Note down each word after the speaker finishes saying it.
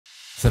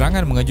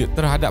Serangan mengejut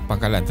terhadap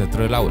pangkalan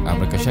Tentera Laut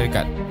Amerika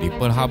Syarikat di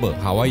Pearl Harbour,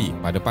 Hawaii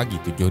pada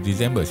pagi 7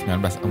 Disember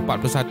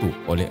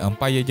 1941 oleh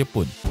Empayar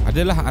Jepun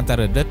adalah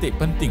antara detik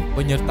penting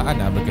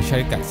penyertaan Amerika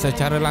Syarikat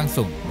secara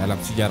langsung dalam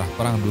sejarah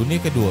Perang Dunia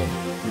Kedua.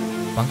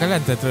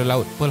 Pangkalan Tentera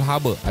Laut Pearl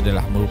Harbour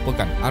adalah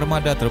merupakan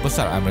armada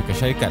terbesar Amerika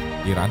Syarikat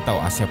di rantau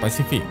Asia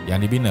Pasifik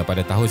yang dibina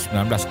pada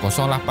tahun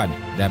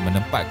 1908 dan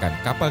menempatkan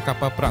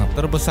kapal-kapal perang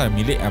terbesar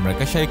milik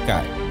Amerika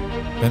Syarikat.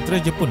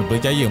 Tentera Jepun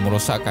berjaya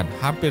merosakkan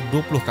hampir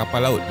 20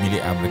 kapal laut milik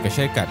Amerika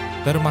Syarikat,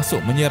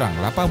 termasuk menyerang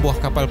 8 buah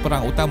kapal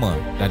perang utama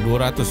dan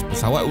 200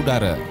 pesawat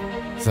udara.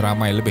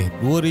 Seramai lebih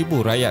 2,000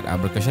 rakyat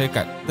Amerika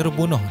Syarikat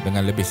terbunuh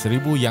dengan lebih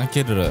 1,000 yang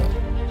cedera.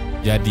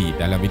 Jadi,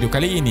 dalam video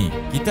kali ini,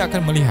 kita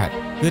akan melihat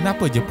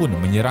kenapa Jepun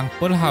menyerang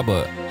Pearl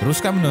Harbour.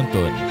 Teruskan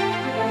menonton.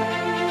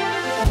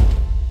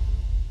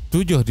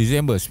 7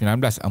 Disember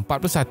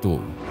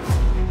 1941.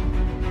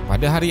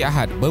 Pada hari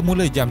Ahad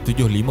bermula jam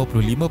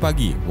 7.55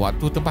 pagi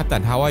waktu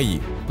tempatan Hawaii,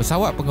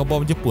 pesawat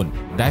pengebom Jepun,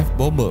 dive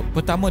bomber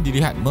pertama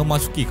dilihat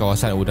memasuki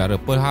kawasan udara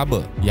Pearl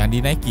Harbour yang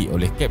dinaiki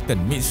oleh Kapten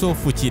Mitsuo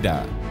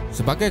Fuchida.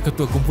 Sebagai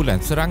ketua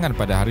kumpulan serangan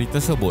pada hari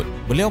tersebut,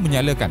 beliau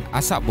menyalakan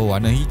asap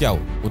berwarna hijau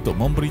untuk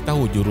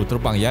memberitahu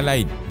juruterbang yang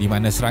lain di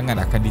mana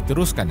serangan akan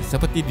diteruskan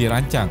seperti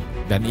dirancang,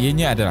 dan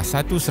ianya adalah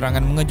satu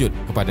serangan mengejut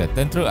kepada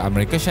tentera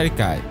Amerika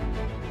Syarikat.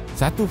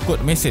 Satu kod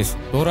mesej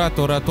Tora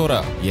Tora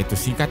Tora, iaitu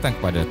singkatan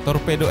kepada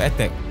Torpedo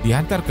Attack,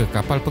 dihantar ke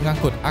kapal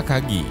pengangkut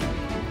Akagi.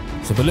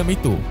 Sebelum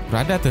itu,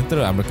 radar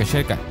tentera Amerika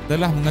Syarikat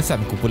telah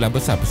mengesan kumpulan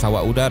besar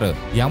pesawat udara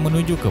yang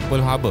menuju ke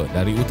Pearl Harbour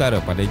dari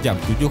utara pada jam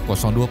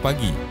 7.02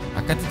 pagi.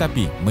 Akan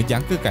tetapi,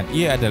 menjangkakan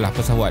ia adalah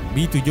pesawat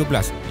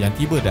B-17 yang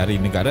tiba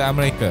dari negara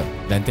Amerika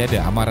dan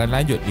tiada amaran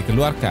lanjut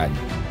dikeluarkan.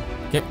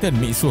 Kapten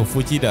Mitsuo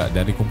Fuchida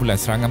dari kumpulan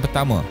serangan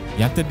pertama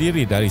yang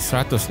terdiri dari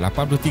 183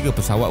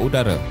 pesawat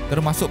udara,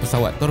 termasuk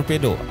pesawat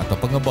torpedo atau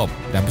pengebom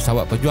dan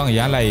pesawat pejuang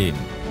yang lain.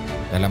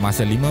 Dalam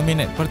masa 5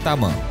 minit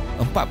pertama,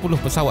 40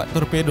 pesawat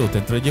torpedo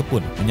tentera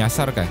Jepun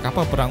menyasarkan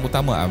kapal perang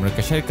utama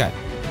Amerika Syarikat.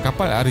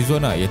 Kapal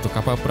Arizona, iaitu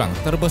kapal perang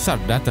terbesar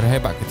dan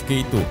terhebat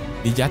ketika itu,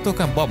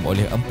 dijatuhkan bom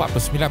oleh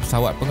 49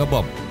 pesawat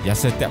pengebom yang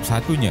setiap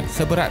satunya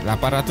seberat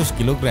 800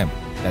 kg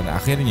dan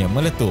akhirnya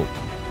meletup.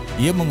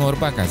 Ia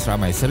mengorbankan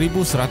seramai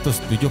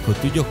 1,177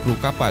 kru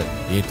kapal,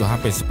 iaitu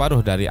hampir separuh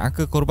dari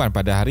angka korban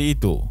pada hari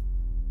itu.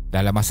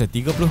 Dalam masa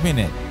 30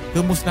 minit,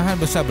 kemusnahan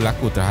besar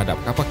berlaku terhadap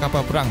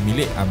kapal-kapal perang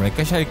milik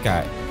Amerika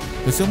Syarikat.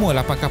 Kesemua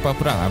 8 kapal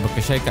perang Amerika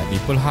Syarikat di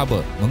Pearl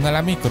Harbour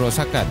mengalami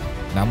kerosakan,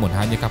 namun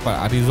hanya kapal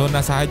Arizona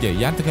sahaja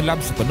yang tenggelam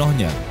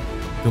sepenuhnya.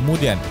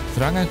 Kemudian,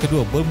 serangan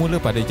kedua bermula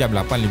pada jam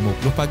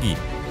 8.50 pagi.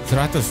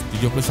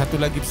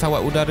 171 lagi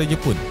pesawat udara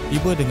Jepun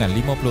tiba dengan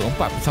 54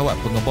 pesawat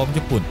pengebom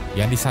Jepun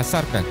yang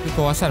disasarkan ke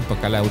kawasan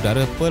pangkalan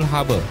udara Pearl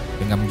Harbour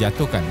dengan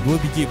menjatuhkan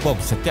 2 biji bom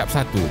setiap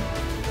satu.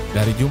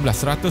 Dari jumlah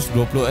 126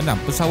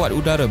 pesawat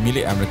udara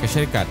milik Amerika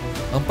Syarikat,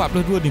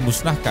 42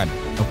 dimusnahkan,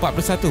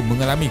 41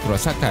 mengalami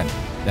kerosakan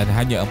dan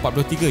hanya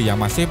 43 yang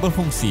masih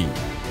berfungsi.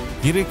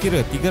 Kira-kira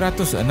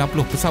 360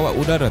 pesawat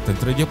udara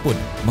tentera Jepun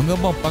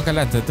mengebom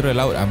pangkalan Tentera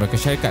Laut Amerika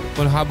Syarikat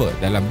Pearl Harbour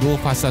dalam 2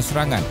 fasa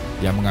serangan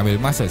yang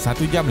mengambil masa 1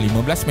 jam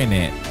 15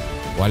 minit.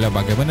 Walau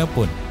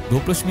bagaimanapun,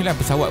 29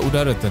 pesawat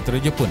udara tentera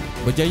Jepun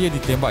berjaya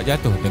ditembak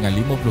jatuh dengan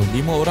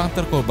 55 orang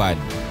terkorban.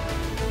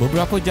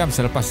 Beberapa jam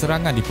selepas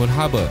serangan di Pearl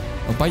Harbour,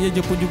 Empayar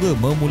Jepun juga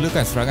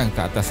memulakan serangan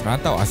ke atas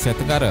rantau Asia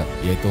Tenggara,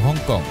 iaitu Hong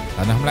Kong,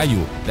 Tanah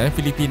Melayu dan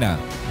Filipina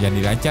yang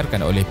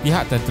dilancarkan oleh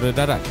pihak Tentera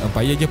Darat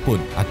Empayar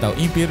Jepun atau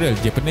Imperial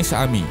Japanese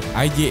Army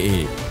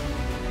 (IJA).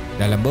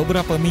 Dalam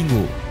beberapa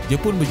minggu,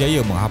 Jepun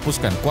berjaya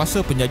menghapuskan kuasa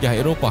penjajah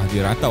Eropah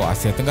di rantau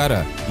Asia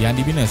Tenggara yang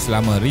dibina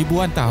selama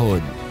ribuan tahun.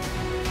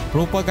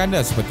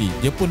 Propaganda seperti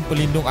Jepun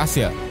Pelindung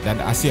Asia dan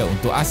Asia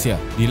untuk Asia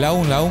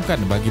dilaung-laungkan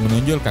bagi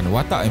menonjolkan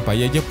watak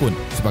Empayar Jepun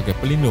sebagai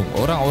pelindung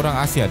orang-orang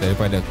Asia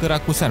daripada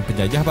kerakusan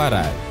penjajah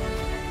Barat.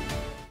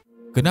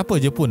 Kenapa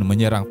Jepun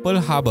menyerang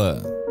Pearl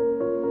Harbour?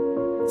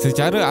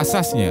 Secara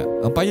asasnya,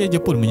 Empayar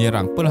Jepun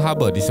menyerang Pearl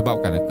Harbour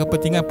disebabkan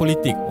kepentingan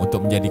politik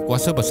untuk menjadi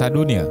kuasa besar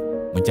dunia,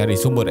 mencari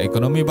sumber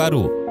ekonomi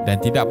baru dan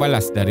tidak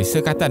balas dari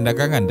sekatan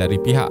dagangan dari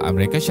pihak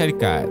Amerika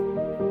Syarikat.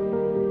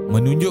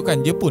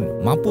 Menunjukkan Jepun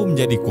mampu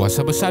menjadi kuasa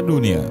besar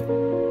dunia.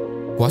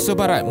 Kuasa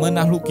Barat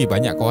menakluki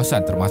banyak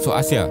kawasan termasuk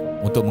Asia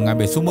untuk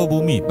mengambil sumber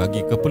bumi bagi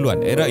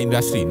keperluan era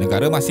industri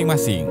negara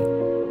masing-masing.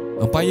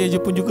 Empayar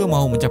Jepun juga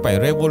mahu mencapai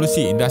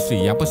revolusi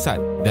industri yang pesat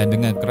dan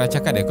dengan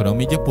keracakan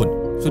ekonomi Jepun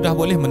sudah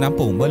boleh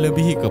menampung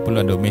melebihi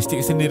keperluan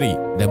domestik sendiri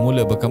dan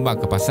mula berkembang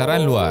ke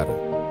pasaran luar.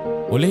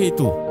 Oleh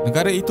itu,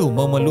 negara itu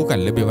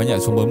memerlukan lebih banyak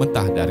sumber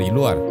mentah dari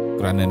luar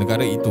kerana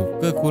negara itu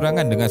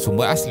kekurangan dengan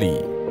sumber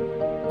asli.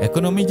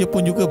 Ekonomi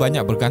Jepun juga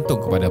banyak bergantung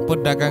kepada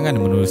perdagangan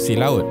menerusi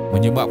laut,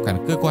 menyebabkan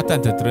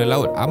kekuatan tentera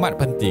laut amat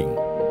penting.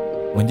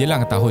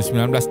 Menjelang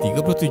tahun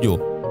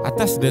 1937,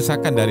 atas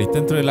desakan dari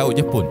Tentera Laut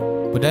Jepun,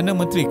 Perdana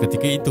Menteri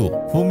ketika itu,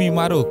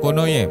 Fumimaru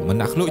Konoye,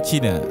 menakluk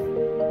China.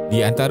 Di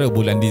antara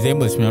bulan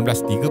Disember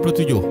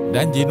 1937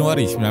 dan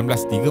Januari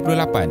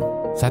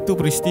 1938, satu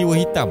peristiwa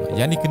hitam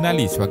yang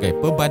dikenali sebagai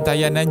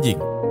pembantaian Nanjing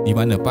di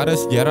mana para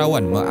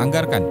sejarawan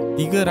menganggarkan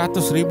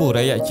 300,000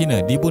 rakyat Cina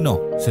dibunuh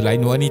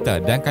selain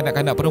wanita dan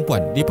kanak-kanak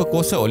perempuan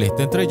diperkosa oleh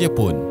tentera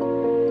Jepun.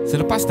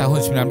 Selepas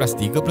tahun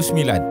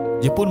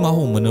 1939, Jepun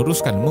mahu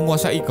meneruskan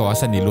menguasai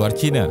kawasan di luar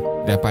China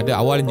dan pada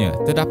awalnya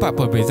terdapat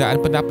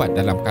perbezaan pendapat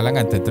dalam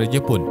kalangan tentera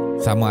Jepun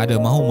sama ada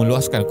mahu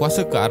meluaskan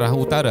kuasa ke arah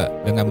utara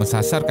dengan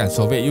mensasarkan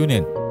Soviet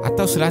Union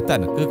atau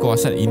selatan ke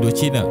kawasan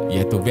Indo-China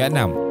iaitu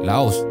Vietnam,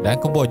 Laos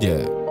dan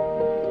Kemboja.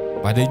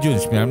 Pada Jun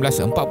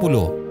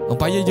 1940,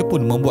 Empayar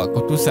Jepun membuat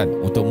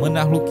keputusan untuk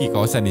menaklukki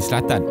kawasan di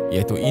selatan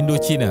iaitu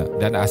Indo-China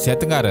dan Asia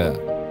Tenggara.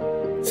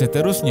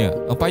 Seterusnya,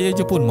 Empayar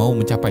Jepun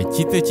mahu mencapai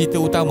cita-cita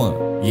utama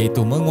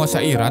iaitu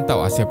menguasai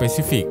rantau Asia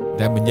Pasifik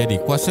dan menjadi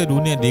kuasa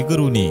dunia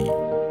digeruni.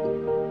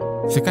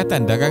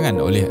 Sekatan dagangan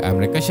oleh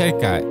Amerika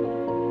Syarikat.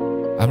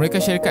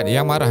 Amerika Syarikat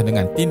yang marah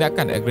dengan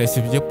tindakan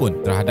agresif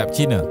Jepun terhadap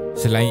China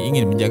selain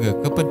ingin menjaga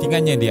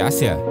kepentingannya di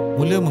Asia,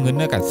 mula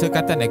mengenakan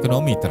sekatan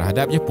ekonomi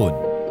terhadap Jepun.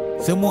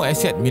 Semua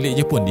aset milik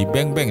Jepun di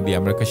bank-bank di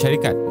Amerika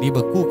Syarikat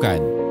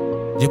dibekukan.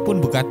 Jepun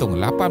bergantung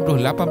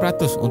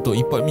 88% untuk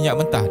import minyak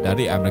mentah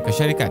dari Amerika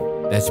Syarikat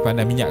dan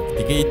sepadan minyak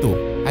ketika itu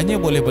hanya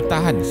boleh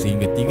bertahan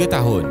sehingga 3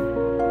 tahun.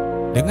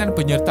 Dengan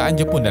penyertaan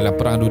Jepun dalam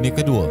Perang Dunia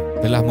Kedua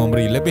telah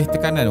memberi lebih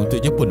tekanan untuk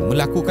Jepun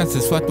melakukan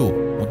sesuatu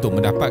untuk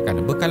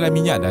mendapatkan bekalan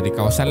minyak dari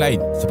kawasan lain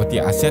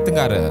seperti Asia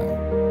Tenggara.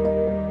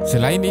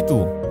 Selain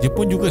itu,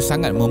 Jepun juga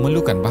sangat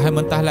memerlukan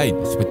bahan mentah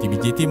lain seperti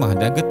biji timah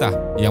dan getah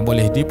yang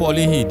boleh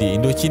diperolehi di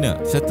Indo-China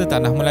serta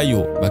tanah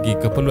Melayu bagi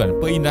keperluan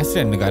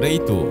perindustrian negara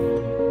itu.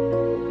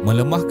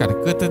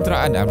 Melemahkan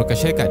ketenteraan Amerika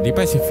Syarikat di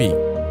Pasifik.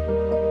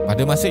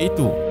 Pada masa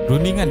itu,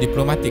 rundingan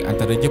diplomatik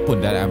antara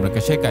Jepun dan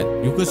Amerika Syarikat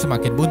juga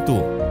semakin buntu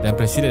dan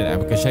Presiden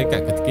Amerika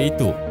Syarikat ketika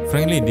itu,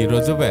 Franklin D.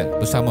 Roosevelt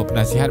bersama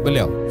penasihat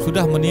beliau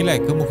sudah menilai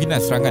kemungkinan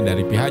serangan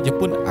dari pihak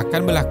Jepun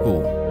akan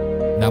berlaku.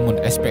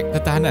 Namun aspek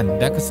ketahanan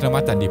dan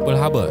keselamatan di Pearl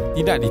Harbour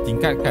tidak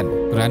ditingkatkan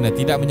kerana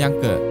tidak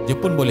menyangka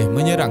Jepun boleh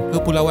menyerang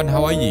Kepulauan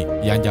Hawaii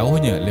yang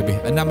jauhnya lebih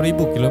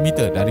 6,000 km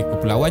dari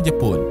Kepulauan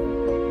Jepun.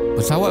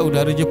 Pesawat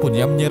udara Jepun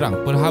yang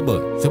menyerang Pearl Harbour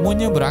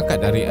semuanya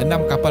berangkat dari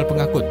 6 kapal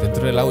pengangkut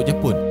tentera laut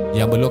Jepun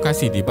yang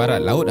berlokasi di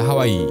barat Laut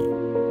Hawaii.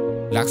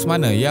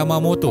 Laksmana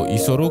Yamamoto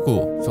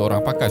Isoroku,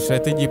 seorang pakar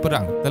strategi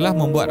perang, telah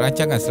membuat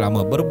rancangan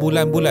selama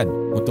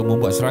berbulan-bulan untuk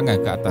membuat serangan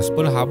ke atas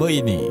Pearl Harbour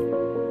ini.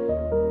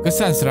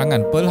 Kesan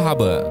serangan Pearl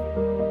Harbour.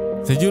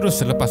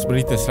 Sejurus selepas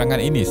berita serangan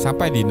ini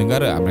sampai di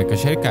negara Amerika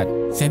Syarikat,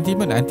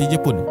 sentimen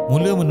anti-Jepun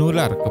mula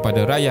menular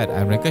kepada rakyat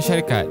Amerika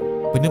Syarikat.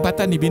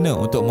 Penempatan dibina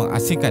untuk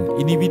mengasingkan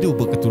individu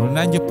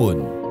berketurunan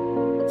Jepun.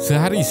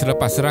 Sehari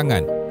selepas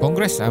serangan,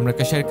 Kongres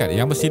Amerika Syarikat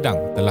yang bersidang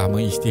telah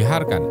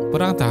mengisytiharkan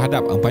perang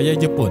terhadap Empayar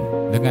Jepun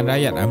dengan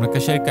rakyat Amerika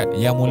Syarikat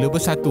yang mula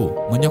bersatu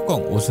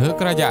menyokong usaha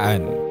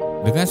kerajaan.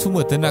 Dengan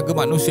sumber tenaga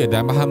manusia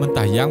dan bahan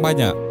mentah yang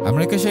banyak,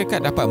 Amerika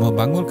Syarikat dapat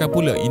membangunkan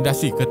pula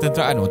industri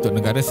ketenteraan untuk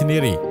negara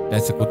sendiri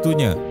dan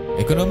sekutunya.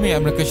 Ekonomi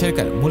Amerika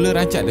Syarikat mula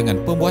rancak dengan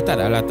pembuatan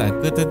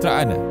alatan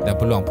ketenteraan dan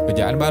peluang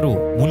pekerjaan baru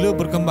mula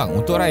berkembang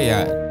untuk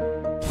rakyat.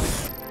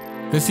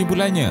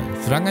 Kesimpulannya,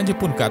 serangan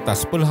Jepun ke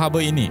atas Pearl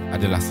Harbour ini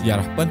adalah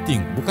sejarah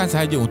penting bukan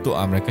sahaja untuk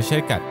Amerika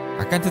Syarikat,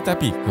 akan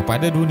tetapi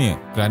kepada dunia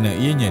kerana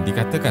ianya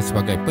dikatakan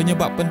sebagai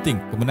penyebab penting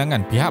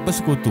kemenangan pihak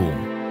bersekutu.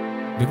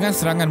 Dengan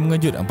serangan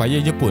mengejut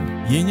Empayar Jepun,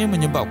 ianya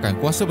menyebabkan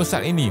kuasa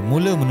besar ini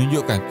mula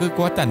menunjukkan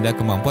kekuatan dan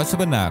kemampuan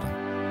sebenar.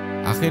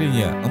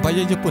 Akhirnya,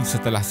 Empayar Jepun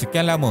setelah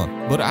sekian lama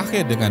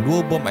berakhir dengan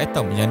 2 bom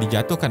atom yang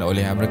dijatuhkan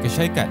oleh Amerika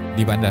Syarikat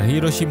di bandar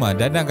Hiroshima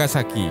dan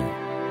Nagasaki.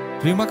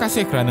 Terima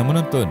kasih kerana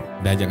menonton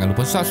dan jangan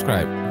lupa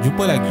subscribe.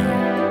 Jumpa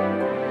lagi.